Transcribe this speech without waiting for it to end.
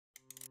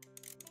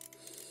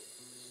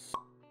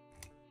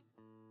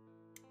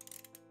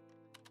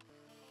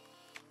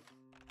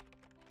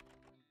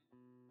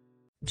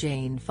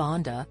Jane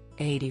Fonda,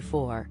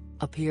 84,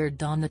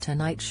 appeared on The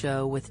Tonight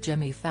Show with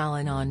Jimmy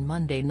Fallon on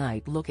Monday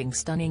night looking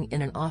stunning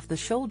in an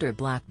off-the-shoulder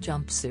black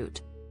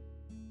jumpsuit.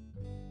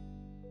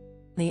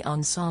 The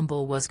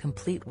ensemble was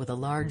complete with a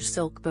large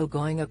silk bow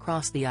going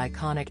across the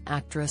iconic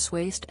actress'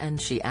 waist, and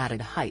she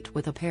added height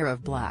with a pair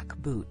of black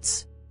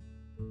boots.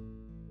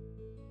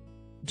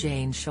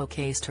 Jane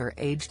showcased her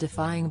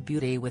age-defying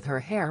beauty with her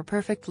hair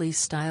perfectly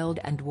styled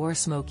and wore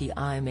smoky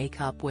eye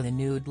makeup with a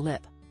nude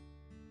lip.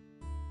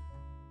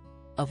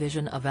 A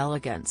vision of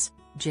elegance,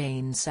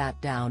 Jane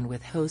sat down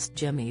with host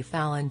Jimmy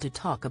Fallon to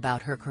talk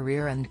about her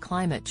career and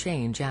climate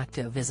change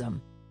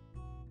activism.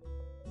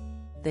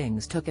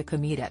 Things took a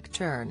comedic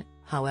turn,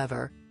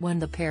 however, when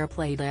the pair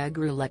played egg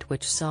roulette,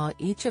 which saw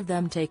each of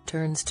them take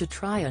turns to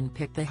try and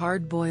pick the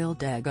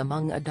hard-boiled egg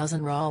among a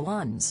dozen raw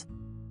ones.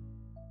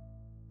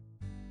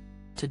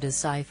 To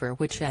decipher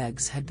which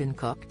eggs had been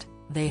cooked,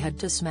 they had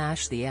to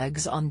smash the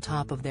eggs on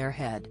top of their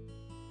head.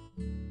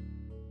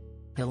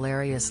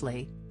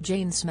 Hilariously,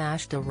 Jane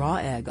smashed a raw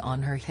egg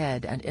on her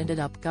head and ended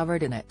up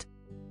covered in it.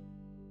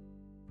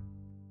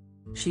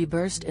 She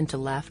burst into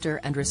laughter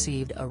and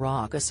received a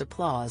raucous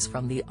applause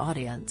from the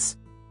audience.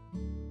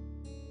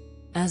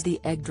 As the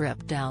egg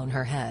dripped down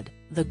her head,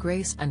 the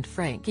Grace and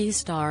Frankie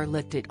star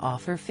licked it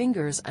off her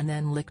fingers and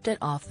then licked it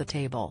off the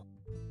table.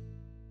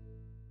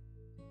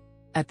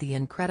 At the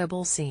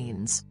incredible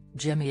scenes,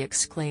 Jimmy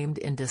exclaimed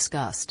in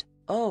disgust,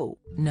 "Oh,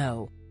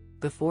 no,"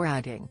 before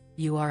adding,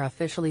 "You are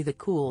officially the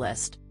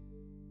coolest."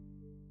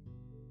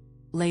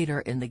 Later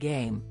in the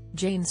game,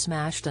 Jane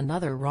smashed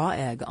another raw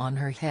egg on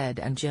her head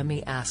and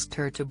Jimmy asked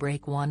her to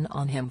break one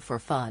on him for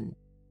fun.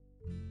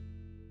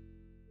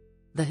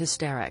 The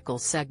hysterical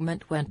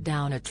segment went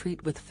down a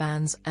treat with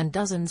fans, and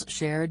dozens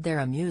shared their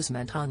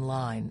amusement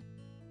online.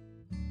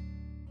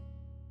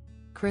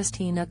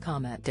 Christina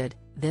commented,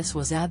 "This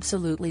was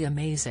absolutely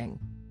amazing."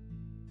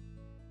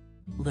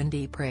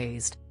 Lindy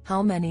praised,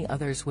 "How many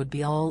others would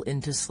be all in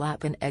to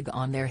slap an egg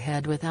on their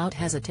head without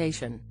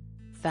hesitation?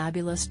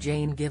 Fabulous."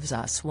 Jane gives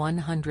us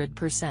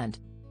 100%,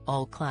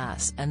 all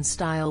class and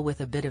style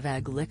with a bit of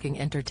egg-licking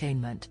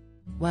entertainment.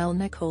 While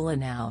Nicole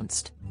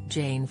announced,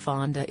 "Jane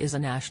Fonda is a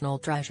national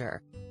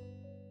treasure."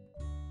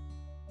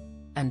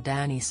 And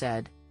Danny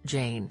said,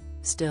 "Jane,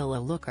 still a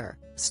looker,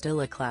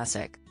 still a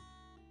classic."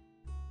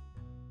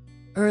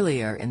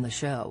 Earlier in the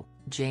show,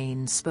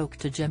 Jane spoke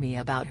to Jimmy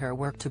about her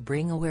work to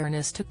bring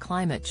awareness to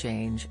climate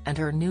change and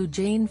her new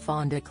Jane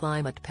Fonda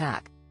Climate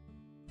Pack.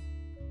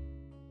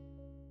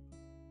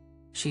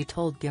 She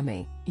told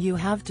Jimmy, "You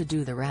have to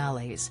do the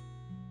rallies.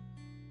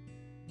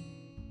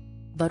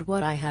 But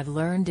what I have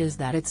learned is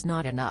that it's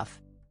not enough.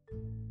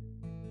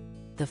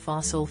 The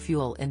fossil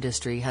fuel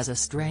industry has a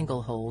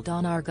stranglehold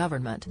on our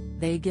government.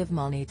 They give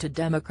money to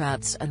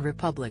Democrats and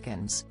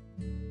Republicans.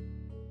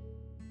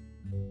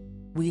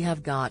 We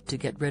have got to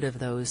get rid of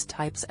those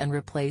types and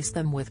replace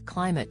them with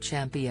climate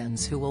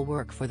champions who will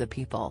work for the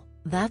people."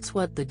 That's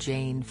what the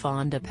Jane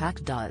Fonda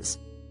PAC does.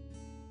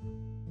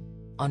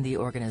 On the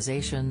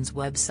organization's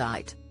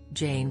website,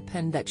 Jane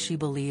penned that she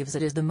believes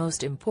it is the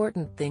most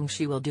important thing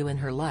she will do in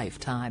her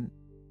lifetime.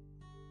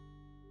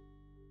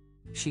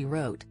 She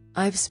wrote,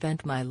 "I've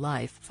spent my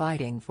life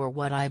fighting for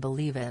what I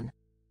believe in.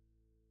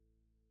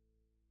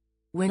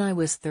 When I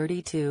was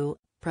 32,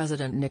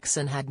 President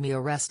Nixon had me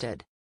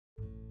arrested.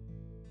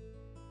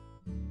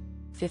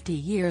 50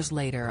 years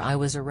later I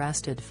was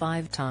arrested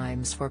 5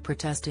 times for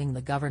protesting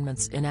the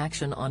government's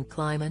inaction on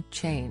climate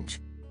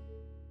change.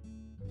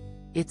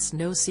 It's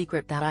no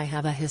secret that I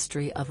have a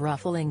history of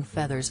ruffling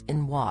feathers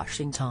in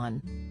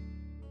Washington.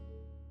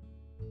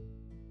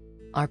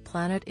 Our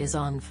planet is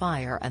on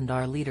fire and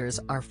our leaders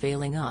are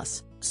failing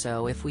us,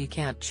 so if we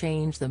can't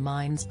change the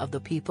minds of the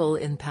people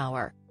in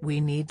power,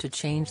 we need to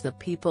change the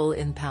people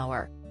in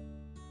power."